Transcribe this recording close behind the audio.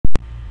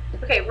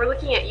Okay, we're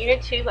looking at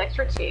Unit 2,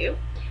 Lecture 2,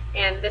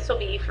 and this will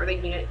be for the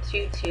Unit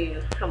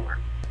 2-2 homework.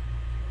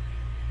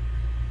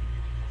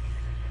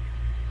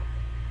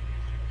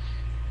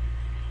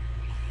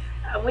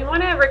 We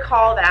want to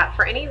recall that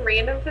for any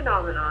random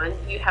phenomenon,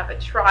 you have a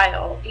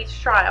trial.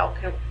 Each trial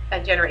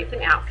generates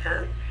an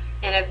outcome.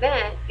 An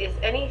event is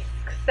any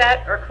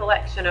set or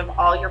collection of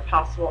all your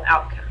possible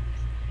outcomes.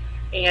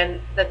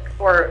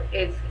 Or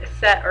is a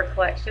set or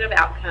collection of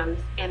outcomes,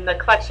 and the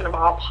collection of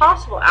all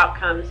possible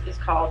outcomes is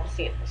called the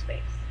sample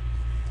space.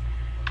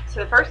 So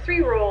the first three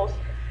rules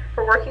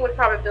for working with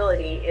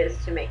probability is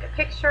to make a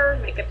picture,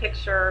 make a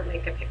picture,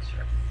 make a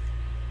picture.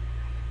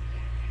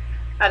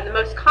 The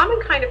most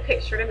common kind of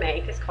picture to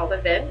make is called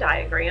a Venn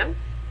diagram.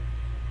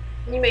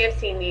 You may have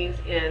seen these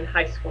in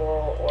high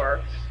school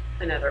or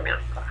another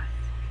math class.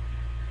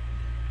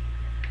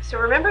 So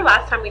remember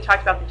last time we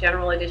talked about the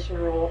general addition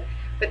rule,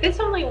 but this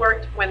only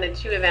worked when the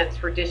two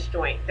events were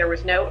disjoint. There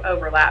was no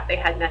overlap. They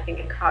had nothing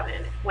in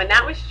common. When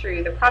that was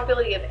true, the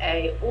probability of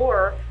A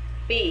or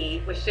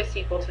B was just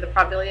equal to the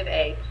probability of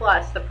A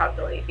plus the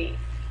probability of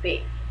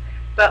B.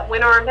 But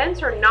when our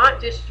events are not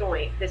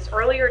disjoint, this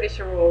earlier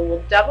addition rule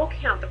will double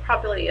count the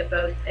probability of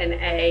both an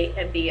A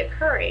and B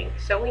occurring,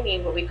 so we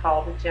need what we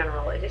call the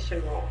general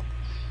addition rule.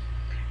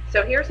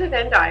 So here's a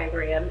Venn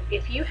diagram.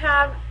 If you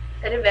have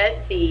an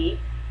event B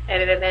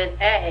and an event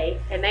A,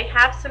 and they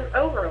have some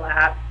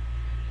overlap,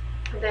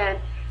 then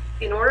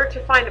in order to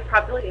find the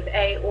probability of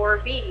A or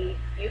B,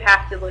 you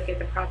have to look at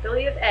the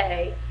probability of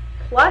A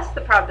plus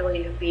the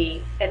probability of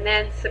B, and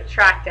then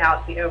subtract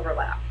out the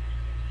overlap.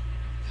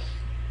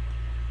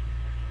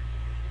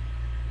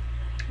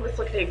 Let's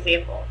look at an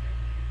example.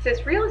 It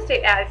says real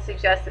estate ads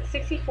suggest that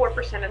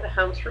 64% of the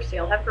homes for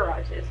sale have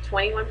garages,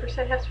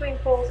 21% have swimming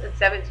pools, and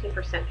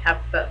 17%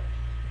 have both.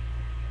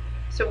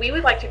 So we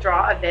would like to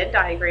draw a Venn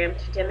diagram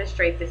to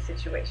demonstrate this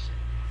situation.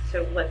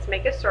 So let's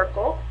make a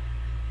circle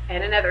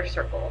and another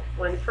circle,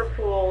 one for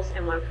pools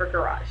and one for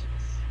garages.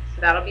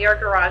 So that'll be our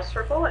garage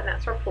circle, and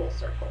that's our pool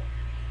circle.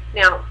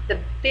 Now, the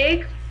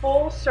big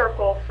full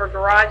circle for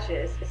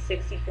garages is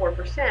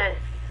 64%,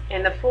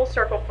 and the full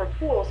circle for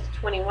pools is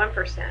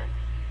 21%.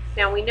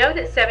 Now, we know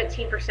that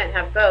 17%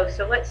 have both,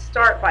 so let's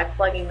start by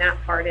plugging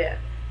that part in.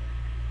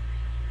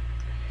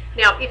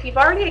 Now, if you've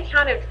already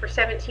accounted for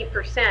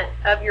 17%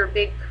 of your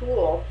big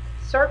pool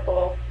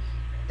circle,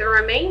 the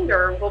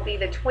remainder will be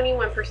the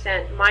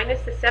 21%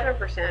 minus the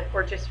 7%,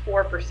 or just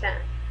 4%.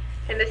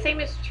 And the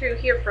same is true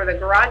here for the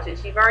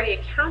garages. You've already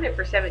accounted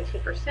for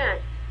 17%,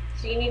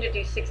 so you need to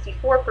do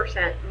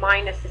 64%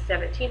 minus the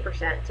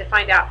 17% to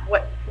find out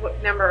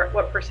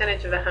what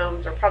percentage of the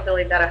homes, or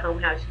probability that a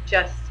home has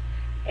just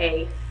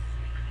a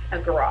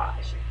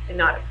garage and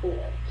not a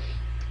pool.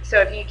 So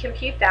if you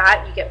compute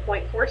that, you get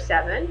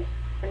 0.47,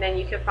 and then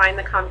you can find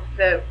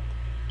the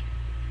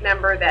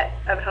number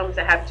of homes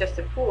that have just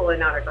a pool and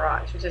not a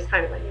garage, which is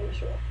kind of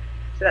unusual.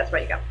 So that's why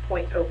you got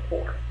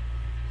 0.04.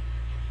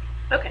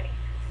 Okay,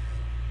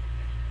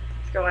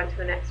 let's go on to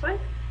the next one.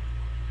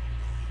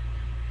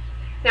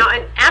 Now,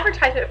 an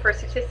advertisement for a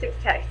statistics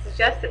text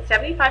suggests that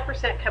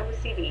 75% come with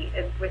CD,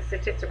 with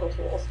statistical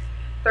tools,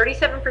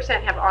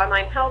 37% have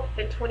online help,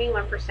 and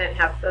 21%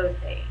 have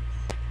both aids.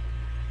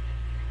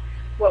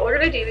 What we're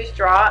going to do is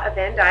draw a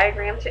Venn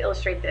diagram to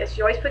illustrate this.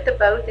 You always put the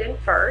both in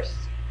first.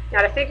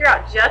 Now, to figure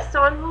out just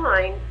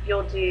online,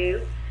 you'll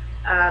do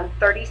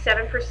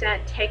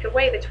 37% take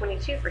away the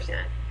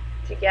 22%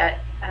 to get,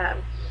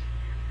 and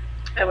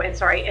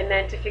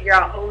then to figure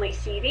out only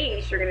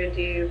CDs, you're going to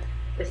do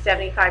the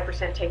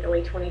 75% take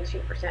away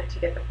 22% to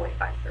get the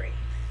 0.53.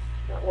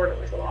 The order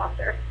was a little off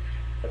there.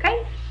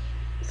 Okay,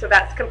 so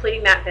that's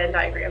completing that Venn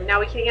diagram. Now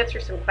we can answer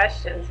some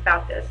questions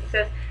about this. It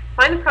says,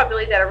 find the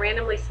probability that a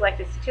randomly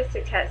selected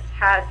statistic test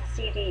has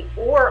CD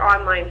or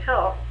online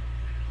help.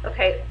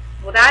 Okay,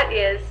 well that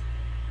is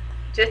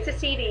just a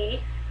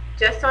CD,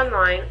 just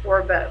online,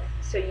 or both.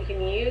 So you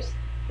can use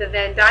the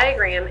Venn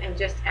diagram and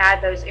just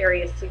add those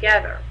areas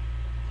together.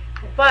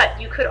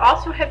 But you could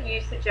also have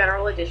used the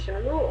general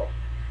addition rule,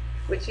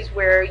 which is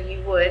where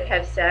you would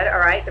have said, all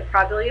right, the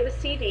probability of a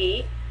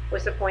CD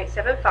was a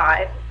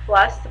 0.75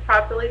 plus the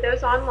probability of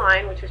those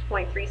online, which was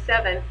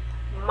 0.37,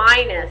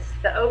 minus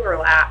the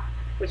overlap,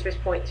 which was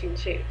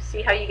 0.22.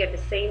 See how you get the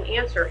same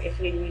answer if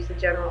you use the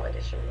general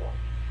addition rule.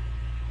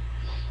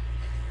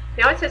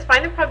 Now it says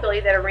find the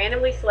probability that a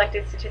randomly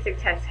selected statistic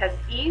test has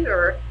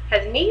neither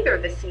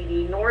the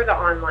CD nor the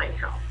online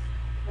help.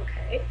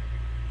 Okay,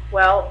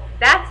 well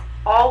that's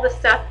all the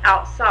stuff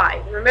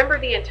outside. Remember,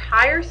 the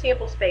entire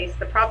sample space,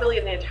 the probability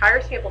of the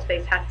entire sample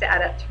space has to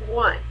add up to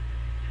 1.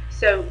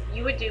 So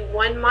you would do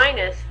 1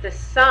 minus the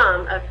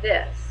sum of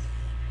this,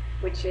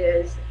 which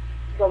is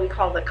what we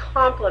call the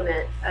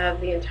complement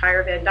of the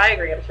entire Venn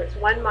diagram. So it's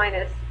 1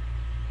 minus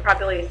the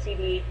probability of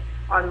CD,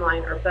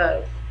 online, or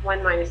both,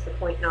 1 minus the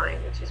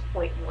 0.9, which is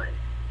 0.1.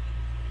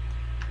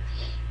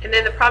 And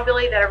then the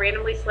probability that a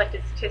randomly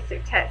selected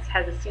statistic test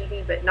has a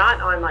CD but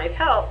not online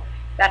help,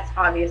 that's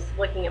obvious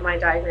looking at my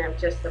diagram,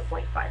 just the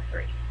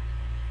 0.53.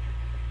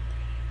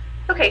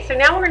 Okay, so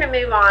now we're going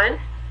to move on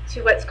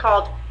to what's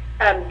called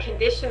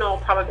conditional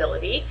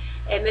probability,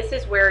 and this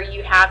is where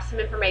you have some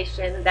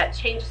information that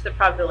changes the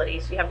probability.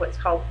 So you have what's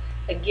called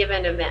a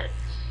given event.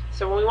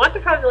 So when we want the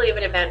probability of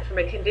an event from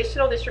a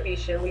conditional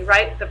distribution, we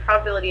write the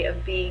probability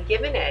of B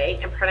given A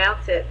and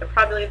pronounce it the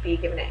probability of B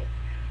given A.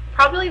 The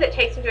probability that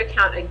takes into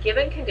account a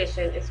given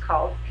condition is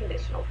called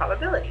conditional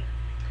probability.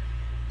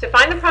 To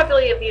find the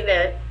probability of the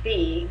event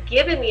B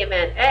given the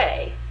event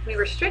A, we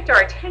restrict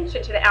our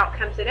attention to the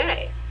outcomes in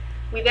A.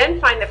 We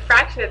then find the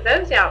fraction of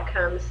those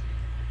outcomes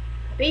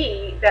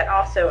B that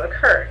also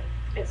occurred.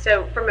 And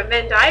so from a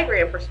Venn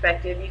diagram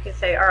perspective, you can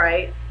say, all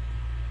right,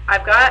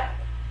 I've got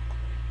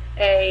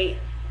A,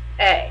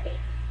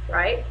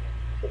 right?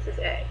 This is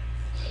A.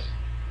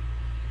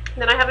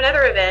 And then I have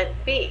another event,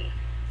 B.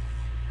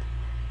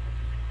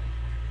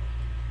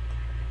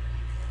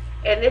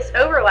 And this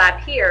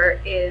overlap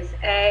here is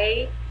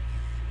A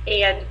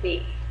and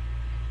B.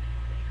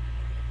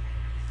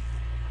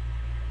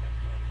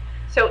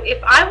 So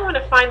if I want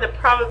to find the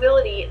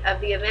probability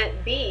of the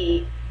event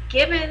B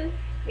given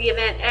the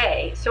event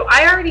A, so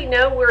I already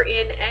know we're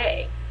in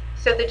A.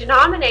 So the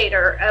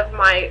denominator of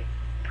my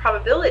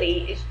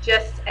probability is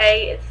just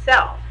A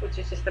itself, which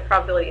is just the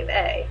probability of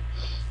A.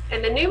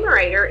 And the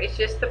numerator is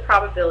just the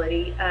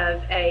probability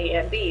of A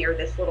and B, or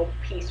this little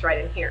piece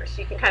right in here.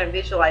 So you can kind of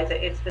visualize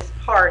it. It's this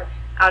part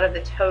out of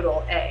the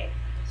total A.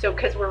 So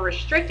because we're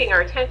restricting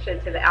our attention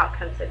to the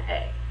outcomes in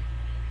A.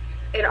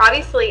 And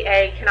obviously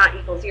A cannot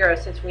equal 0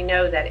 since we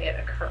know that it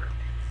occurred.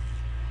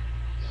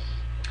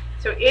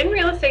 So in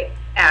real estate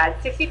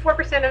ads,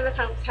 64% of the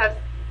homes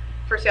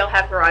for sale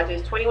have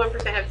garages,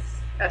 21%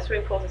 have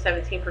swimming pools,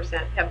 and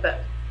 17% have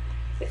both.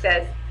 It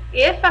says,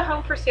 if a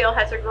home for sale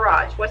has a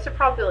garage, what's the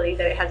probability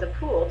that it has a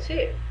pool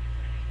too?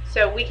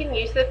 So we can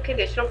use the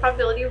conditional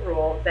probability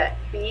rule that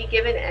B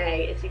given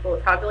A is equal to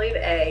the probability of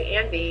A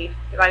and B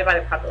divided by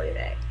the probability of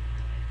A.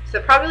 So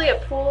the probability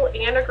of a pool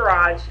and a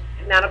garage,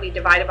 and that'll be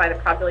divided by the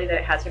probability that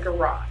it has a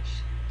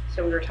garage.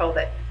 So we were told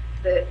that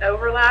the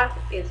overlap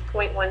is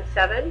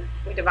 0.17.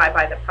 We divide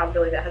by the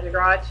probability that has a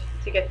garage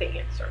to get the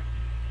answer.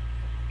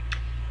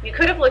 You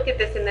could have looked at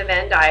this in the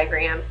Venn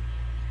diagram.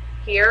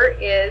 Here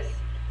is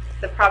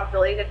the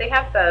probability that they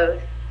have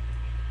both.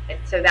 And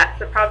so that's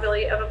the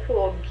probability of a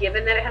pool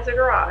given that it has a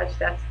garage.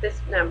 That's this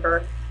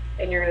number.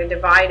 And you're going to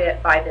divide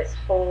it by this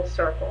whole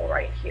circle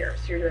right here.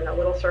 So you're doing a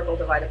little circle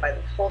divided by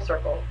the whole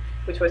circle,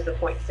 which was the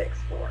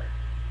 0.64.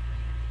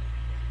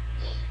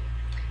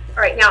 All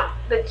right, now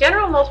the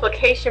general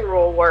multiplication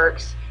rule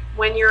works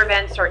when your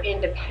events are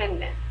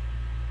independent.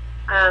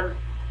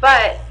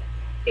 But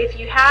if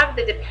you have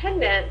the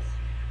dependence,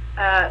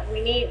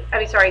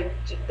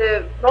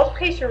 the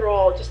multiplication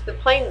rule, just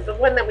the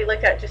one that we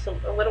looked at just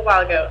a little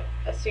while ago,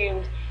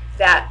 assumed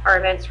that our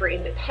events were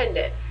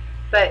independent.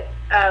 But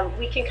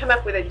we can come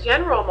up with a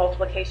general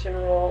multiplication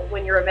rule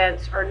when your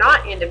events are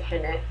not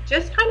independent,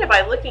 just kind of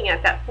by looking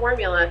at that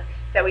formula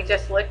that we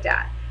just looked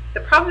at. The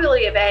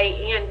probability of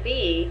A and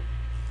B,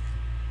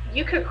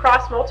 you could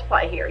cross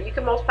multiply here. You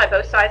can multiply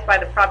both sides by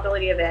the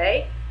probability of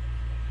A,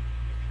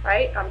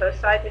 right, on both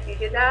sides if you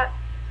did that.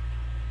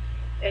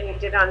 And you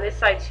did on this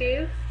side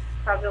too,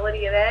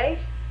 probability of A.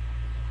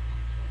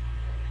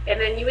 And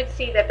then you would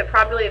see that the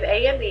probability of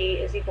A and B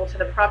is equal to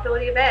the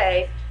probability of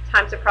A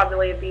times the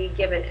probability of B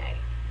given A.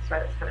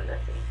 Sorry, that's kind of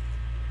messy.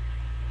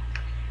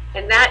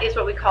 And that is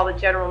what we call the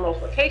general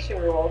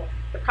multiplication rule.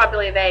 The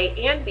probability of A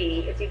and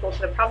B is equal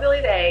to the probability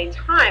of A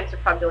times the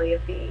probability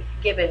of B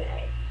given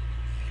A.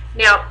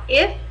 Now,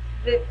 if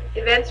the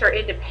events are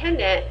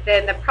independent,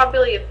 then the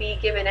probability of B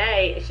given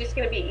A is just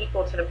going to be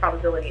equal to the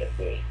probability of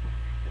B.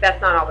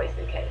 That's not always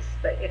the case,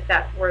 but if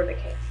that were the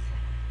case.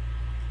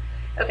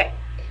 Okay,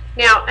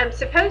 now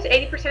suppose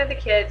 80% of the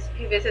kids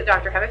who visit the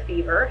doctor have a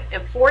fever,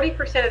 and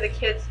 40% of the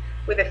kids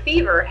with a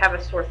fever have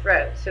a sore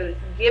throat. So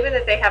given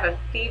that they have a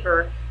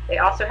fever, they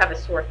also have a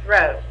sore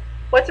throat.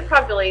 What's the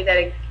probability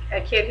that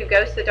a kid who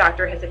goes to the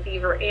doctor has a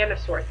fever and a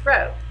sore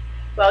throat?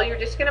 Well, you're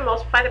just going to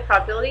multiply the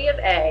probability of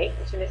A,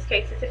 which in this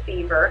case is a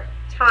fever,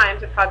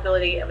 times the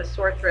probability of a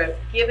sore throat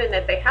given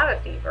that they have a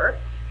fever.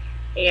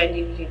 And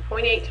you do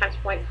 0.8 times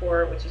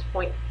 0.4, which is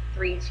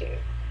 0.32.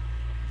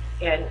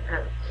 And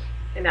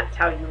that's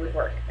how you would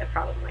work a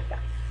problem like that.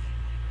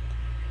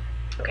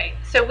 Okay,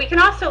 so we can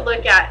also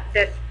look at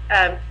this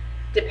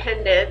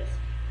dependence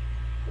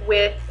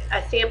with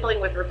a sampling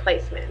with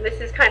replacement. And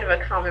this is kind of a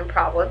common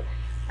problem.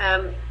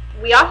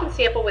 We often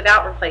sample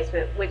without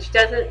replacement, which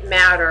doesn't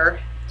matter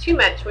too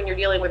much when you're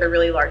dealing with a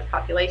really large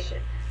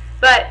population.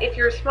 But if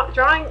you're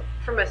drawing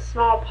from a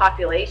small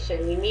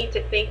population, you need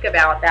to think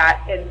about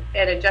that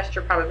and adjust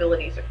your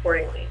probabilities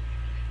accordingly.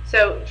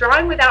 So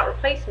drawing without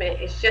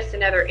replacement is just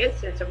another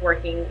instance of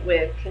working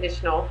with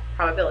conditional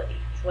probability.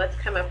 So let's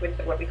come up with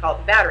what we call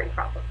the battery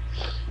problem.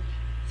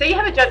 So you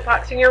have a junk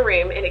box in your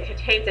room and it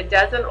contains a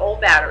dozen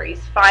old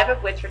batteries, 5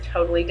 of which are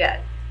totally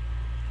dead.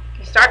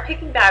 You start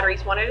picking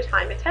batteries one at a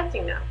time and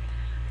testing them.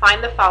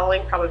 Find the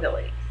following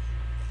probabilities.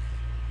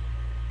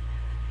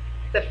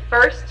 The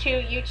first 2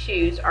 you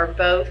choose are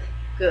both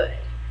good.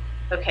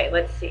 Okay,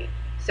 let's see.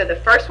 So the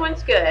first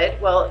one's good.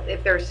 Well,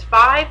 if there's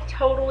 5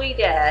 totally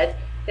dead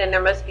then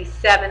there must be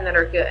 7 that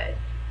are good.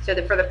 So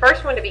for the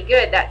first one to be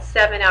good, that's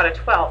 7 out of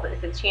 12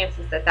 is the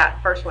chances that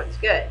that first one's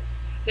good.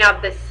 Now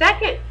the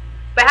second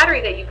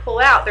battery that you pull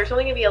out, there's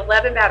only going to be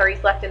 11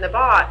 batteries left in the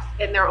box,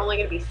 and there are only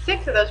going to be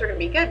 6 of those are going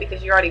to be good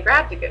because you already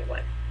grabbed a good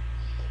one.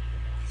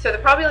 So the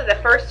probability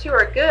the first 2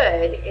 are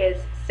good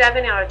is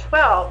 7 out of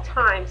 12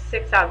 times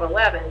 6 out of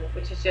 11,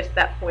 which is just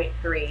that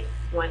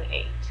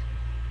 0.318.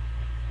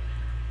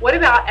 What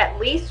about at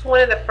least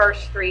one of the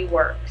first 3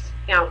 works?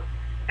 Now,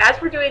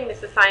 as we're doing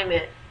this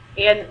assignment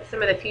and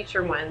some of the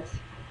future ones,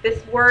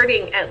 this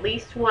wording, at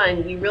least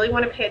one, you really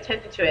want to pay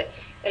attention to it,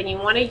 and you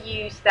want to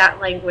use that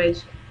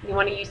language. You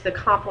want to use the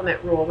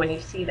complement rule when you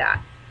see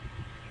that.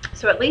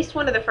 So at least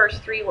one of the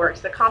first 3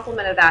 works. The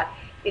complement of that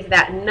is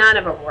that none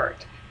of them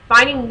worked.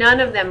 Finding none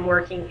of them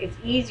working is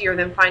easier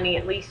than finding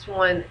at least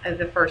one of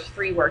the first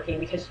 3 working,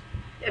 because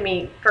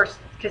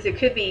because it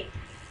could be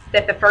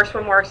that the first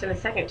one works and the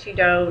second 2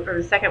 don't,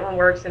 or the second one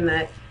works and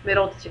the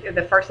middle,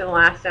 the first and the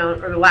last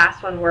don't, or the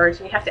last one works,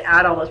 and you have to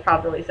add all those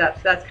probabilities up.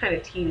 So that's kind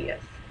of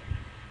tedious.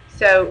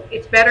 So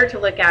it's better to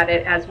look at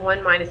it as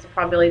 1 minus the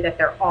probability that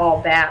they're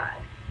all bad.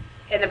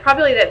 And the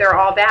probability that they're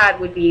all bad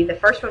would be the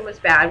first one was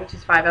bad, which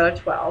is 5 out of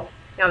 12.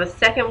 Now the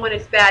second one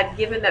is bad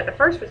given that the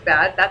first was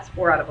bad, that's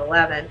 4 out of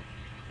 11.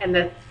 And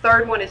the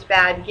third one is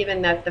bad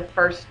given that the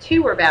first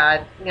 2 were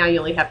bad. Now you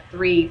only have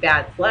 3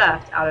 bads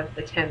left out of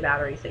the 10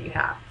 batteries that you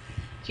have.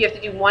 So you have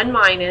to do 1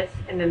 minus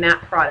and then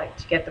that product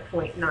to get the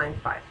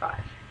 0.955.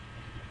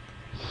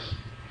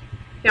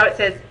 Now it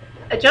says,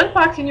 a junk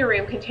box in your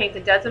room contains a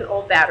dozen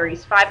old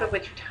batteries, 5 of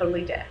which are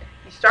totally dead.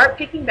 You start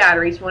picking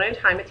batteries one at a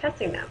time and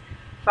testing them.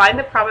 Find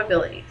the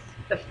probabilities.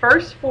 The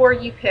first 4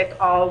 you pick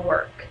all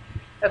work.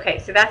 Okay,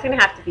 so that's going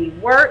to have to be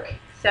work,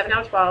 7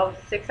 out of 12,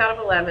 6 out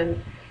of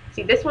 11.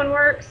 See, this one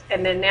works,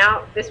 and then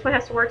now this one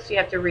has to work, so you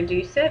have to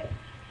reduce it.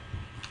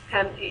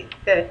 And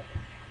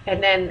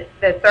then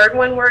the third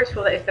one works.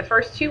 Well, if the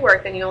first 2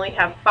 work, then you only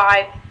have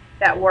 5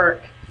 that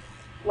work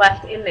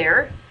left in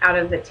there out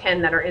of the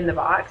 10 that are in the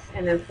box,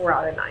 and then 4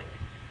 out of 9.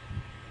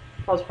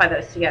 Multiply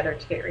those together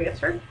to get your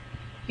answer.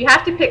 You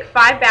have to pick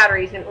 5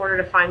 batteries in order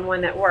to find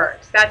one that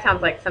works. That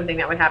sounds like something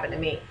that would happen to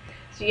me.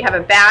 So you have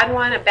a bad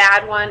one, a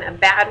bad one, a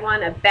bad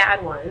one, a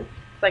bad one.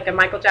 It's like a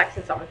Michael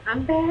Jackson song.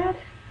 I'm bad,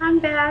 I'm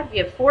bad.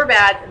 You have 4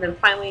 bads, and then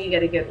finally you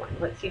get a good one.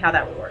 Let's see how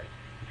that would work.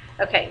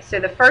 Okay, so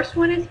the first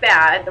one is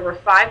bad. There were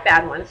 5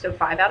 bad ones, so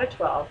 5 out of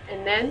 12.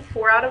 And then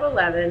 4 out of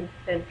 11,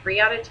 then 3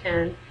 out of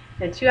 10,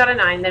 then 2 out of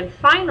 9. Then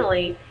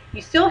finally,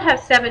 you still have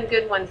 7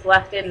 good ones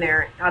left in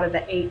there out of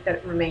the 8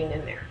 that remain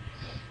in there.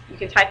 You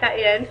can type that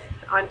in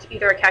onto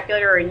either a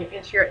calculator or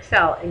into your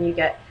Excel, and you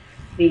get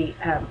the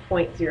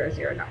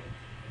 0.009.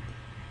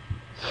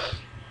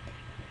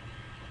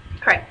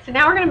 All right, so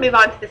now we're going to move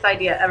on to this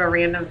idea of a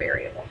random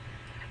variable.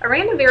 A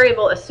random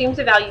variable assumes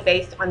a value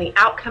based on the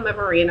outcome of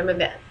a random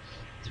event.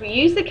 So we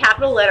use the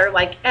capital letter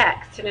like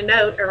X to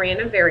denote a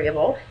random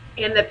variable,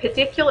 and a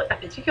particular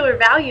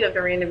value of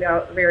the random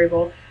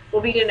variable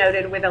will be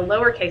denoted with a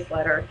lowercase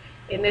letter.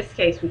 In this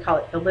case, we call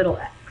it the little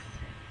x.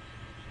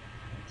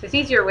 So it's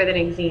easier with an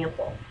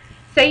example.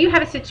 Say you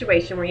have a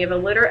situation where you have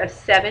a litter of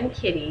 7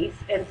 kitties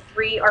and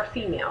 3 are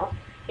female,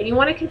 and you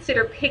want to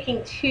consider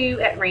picking 2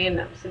 at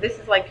random. So this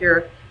is like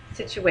your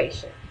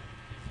situation.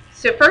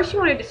 So first you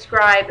want to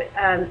describe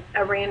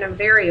a random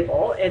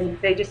variable, and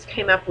they just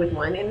came up with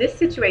one. In this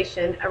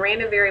situation, a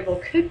random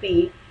variable could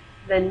be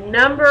the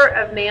number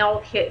of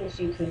male kittens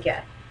you can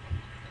get.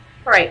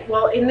 All right,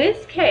 well in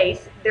this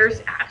case,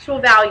 there's actual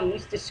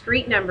values,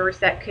 discrete numbers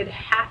that could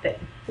happen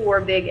for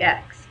big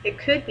X. It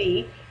could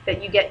be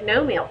that you get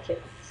no male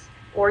kittens,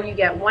 or you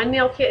get 1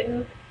 male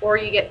kitten, or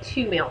you get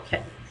 2 male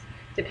kittens,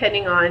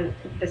 depending on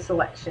the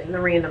selection, the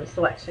random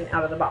selection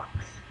out of the box.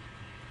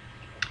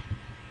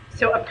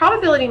 So a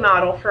probability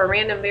model for a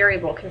random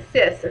variable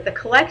consists of the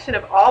collection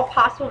of all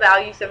possible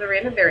values of the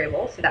random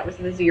variable, so that was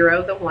the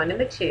 0, the 1, and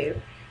the 2,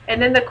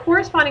 and then the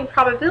corresponding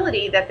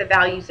probability that the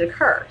values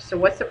occur. So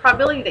what's the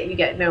probability that you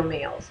get no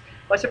males?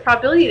 What's the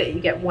probability that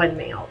you get 1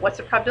 male? What's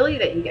the probability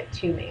that you get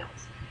 2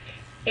 males?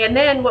 And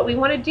then what we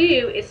want to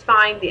do is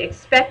find the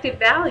expected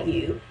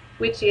value,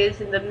 which is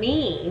the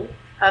mean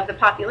of the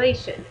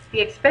population. The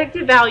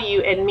expected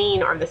value and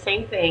mean are the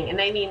same thing, and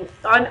they mean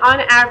on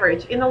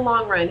average, in the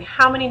long run,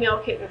 how many male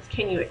kittens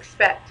can you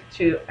expect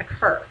to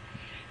occur?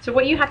 So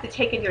what you have to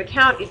take into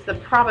account is the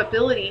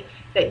probability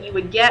that you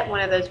would get one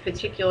of those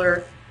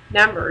particular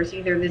numbers,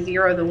 either the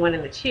 0, the 1,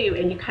 and the 2,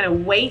 and you kind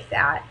of weight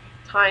that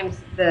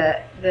times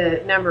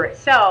the number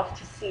itself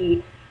to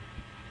see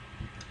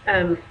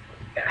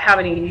how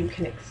many you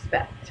can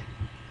expect.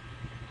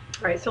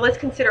 All right, so let's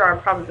consider our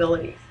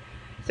probabilities.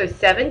 So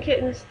 7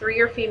 kittens, 3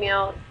 are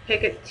female,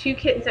 pick 2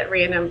 kittens at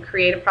random,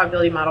 create a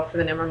probability model for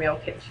the number of male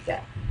kittens you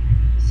get.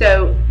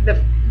 So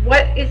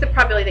what is the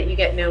probability that you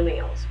get no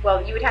males?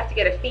 Well, you would have to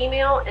get a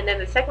female, and then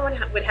the second one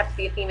would have to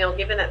be a female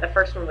given that the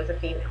first one was a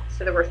female.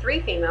 So there were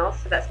 3 females,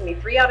 so that's going to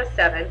be 3 out of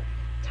 7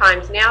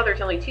 times, now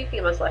there's only 2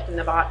 females left in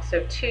the box,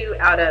 so 2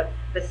 out of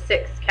the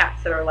 6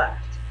 cats that are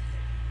left.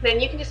 Then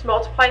you can just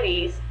multiply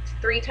these.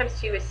 3 times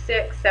 2 is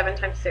 6, 7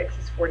 times 6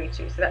 is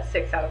 42, so that's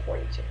 6 out of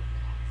 42.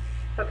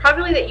 the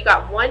probability that you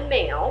got one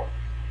male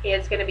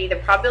is going to be the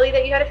probability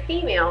that you had a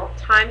female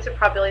times the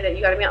probability that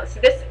you got a male. So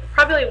this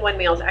probability of one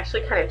male is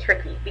actually kind of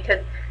tricky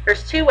because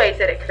there's two ways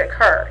that it could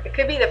occur. It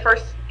could be the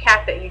first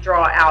cat that you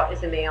draw out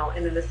is a male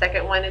and then the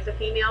second one is a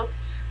female.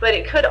 But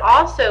it could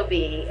also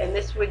be, and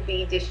this would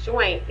be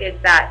disjoint, is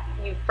that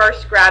you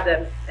first grab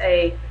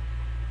a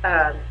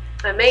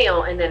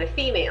male and then a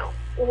female.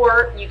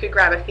 Or you could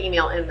grab a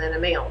female and then a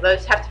male.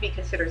 Those have to be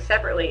considered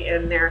separately,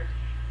 and their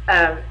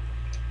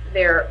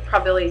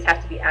probabilities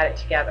have to be added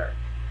together.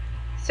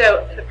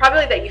 So the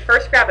probability that you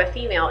first grab a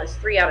female is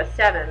 3 out of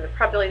 7. The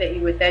probability that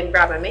you would then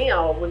grab a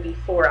male would be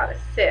 4 out of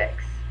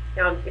 6.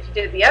 Now, if you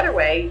did it the other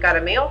way, you got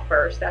a male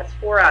first, that's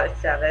 4 out of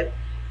 7,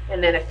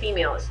 and then a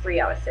female is 3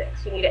 out of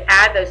 6. You need to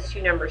add those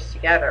two numbers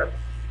together.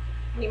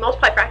 When you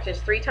multiply fractions,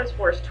 3 times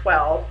 4 is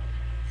 12.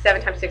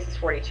 7 times 6 is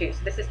 42. So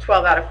this is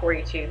 12 out of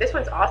 42. This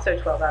one's also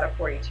 12 out of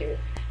 42.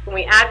 When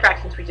we add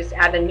fractions, we just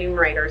add the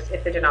numerators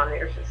if the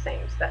denominators are the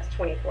same. So that's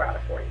 24 out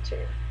of 42.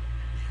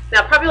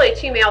 Now, probability of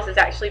 2 males is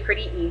actually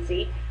pretty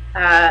easy.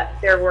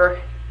 There were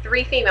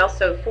 3 females,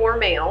 so 4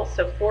 males,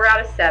 so 4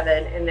 out of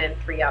 7, and then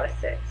 3 out of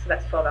 6. So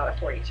that's 12 out of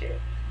 42.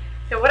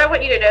 Now, what I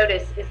want you to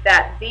notice is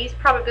that these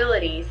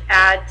probabilities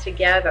add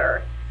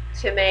together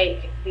to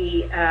make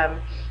the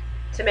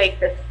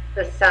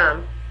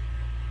sum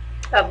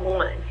of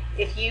 1.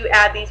 If you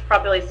add these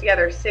probabilities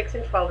together, 6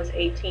 and 12 is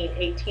 18,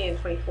 18 and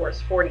 24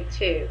 is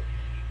 42.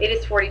 It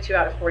is 42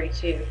 out of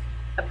 42.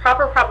 A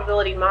proper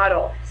probability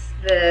model,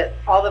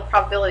 all the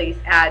probabilities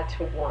add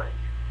to 1.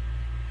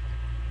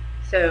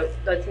 So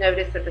let's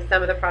notice that the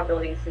sum of the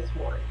probabilities is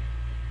 1.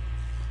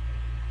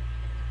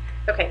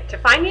 Okay, to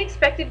find the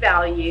expected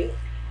value,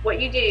 what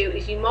you do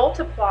is you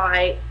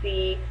multiply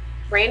the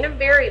random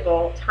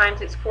variable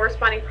times its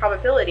corresponding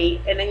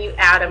probability, and then you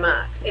add them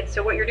up. And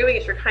so what you're doing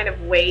is you're kind of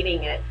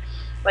weighting it.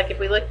 Like if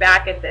we look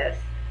back at this,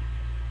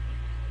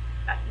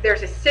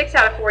 there's a 6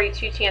 out of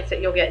 42 chance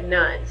that you'll get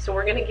none. So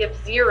we're going to give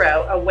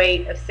 0 a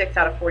weight of 6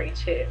 out of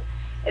 42.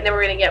 And then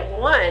we're going to get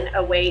 1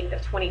 a weight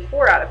of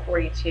 24 out of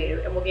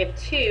 42. And we'll give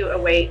 2 a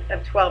weight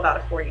of 12 out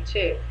of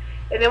 42.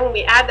 And then when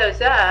we add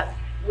those up,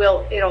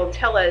 it'll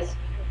tell us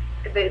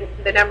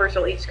the numbers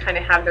will each kind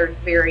of have their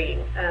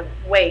varying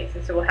weights.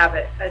 And so we'll have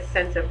a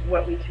sense of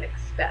what we can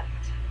expect.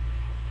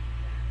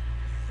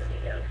 There we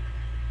go.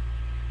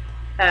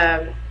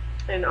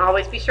 And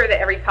always be sure that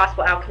every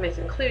possible outcome is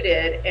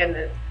included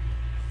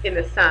in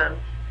the sum,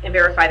 and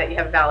verify that you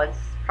have a valid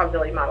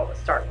probability model to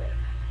start with.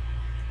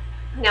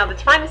 Now, to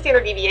find the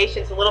standard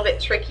deviation is a little bit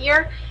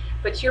trickier,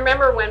 but you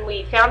remember when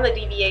we found the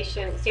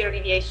standard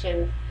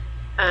deviation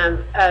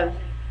of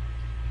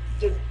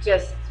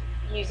just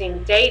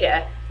using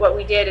data, what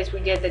we did is we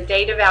did the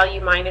data value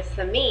minus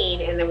the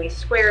mean, and then we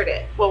squared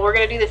it. Well, we're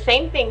going to do the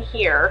same thing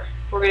here.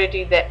 We're going to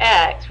do the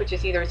x, which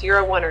is either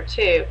 0, 1, or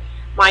 2,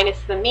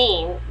 minus the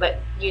mean, but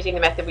using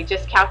the method we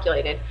just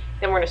calculated.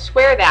 Then we're going to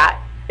square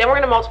that. Then we're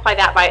going to multiply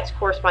that by its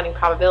corresponding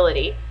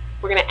probability.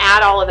 We're going to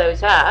add all of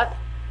those up.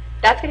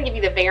 That's going to give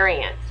you the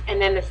variance.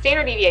 And then the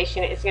standard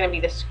deviation is going to be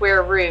the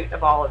square root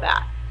of all of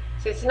that.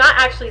 So it's not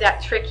actually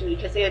that tricky,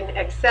 because in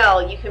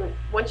Excel, you can,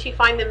 once you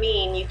find the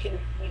mean, you can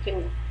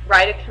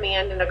write a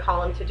command in a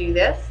column to do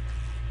this.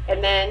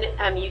 And then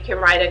you can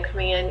write a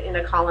command in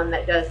a column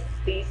that does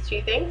these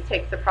two things,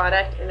 takes the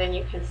product, and then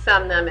you can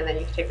sum them, and then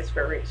you can take the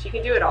square root. So you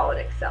can do it all in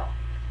Excel.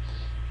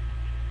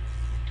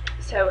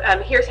 So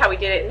here's how we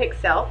did it in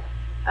Excel.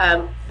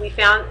 We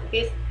found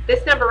this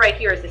number right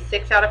here is the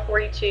 6 out of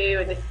 42,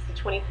 and this is the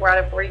 24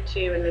 out of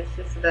 42, and this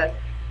is the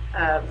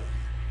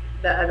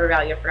other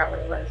value. I forgot what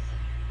it was.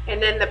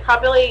 And then the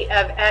probability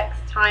of x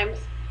times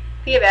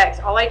p of x,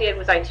 all I did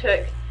was I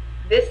took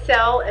this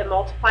cell and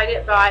multiplied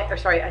it by, or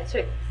sorry, I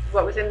took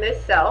what was in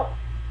this cell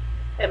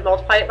and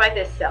multiplied it by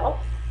this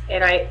cell,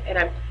 and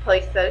I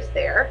placed those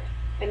there.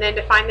 And then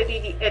to find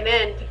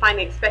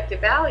the expected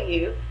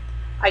value,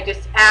 I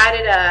just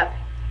added up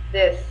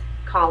this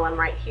column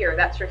right here.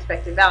 That's your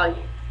expected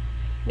value.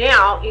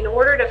 Now, in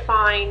order to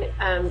find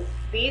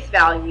these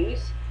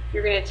values,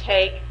 you're going to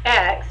take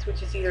x,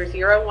 which is either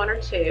 0, 1, or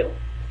 2,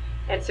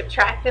 and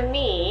subtract the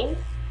mean,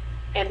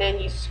 and then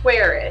you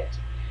square it.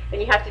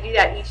 And you have to do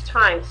that each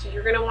time. So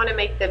you're going to want to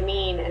make the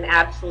mean an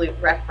absolute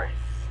reference.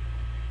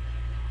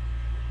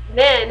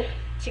 Then,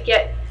 to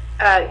get,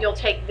 you'll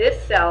take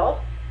this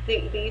cell,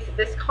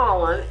 this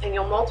column, and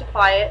you'll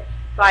multiply it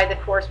by the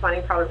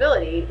corresponding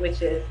probability,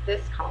 which is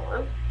this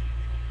column.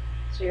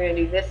 So you're going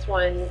to do this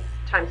one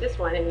times this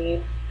one, and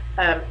you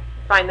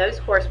find those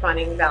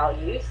corresponding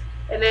values.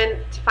 And then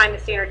to find the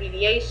standard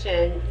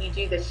deviation, you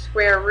do the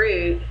square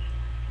root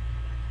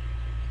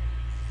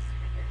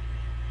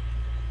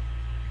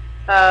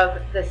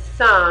of the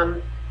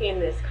sum in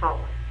this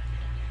column.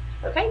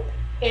 Okay?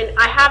 And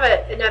I have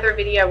another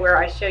video where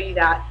I show you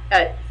that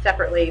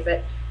separately,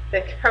 but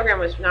the program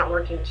was not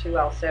working too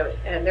well. So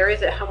there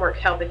is a homework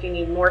help if you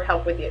need more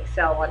help with the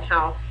Excel on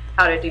how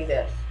to do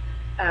this.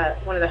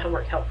 One of the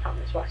homework help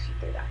problems walks you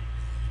through that.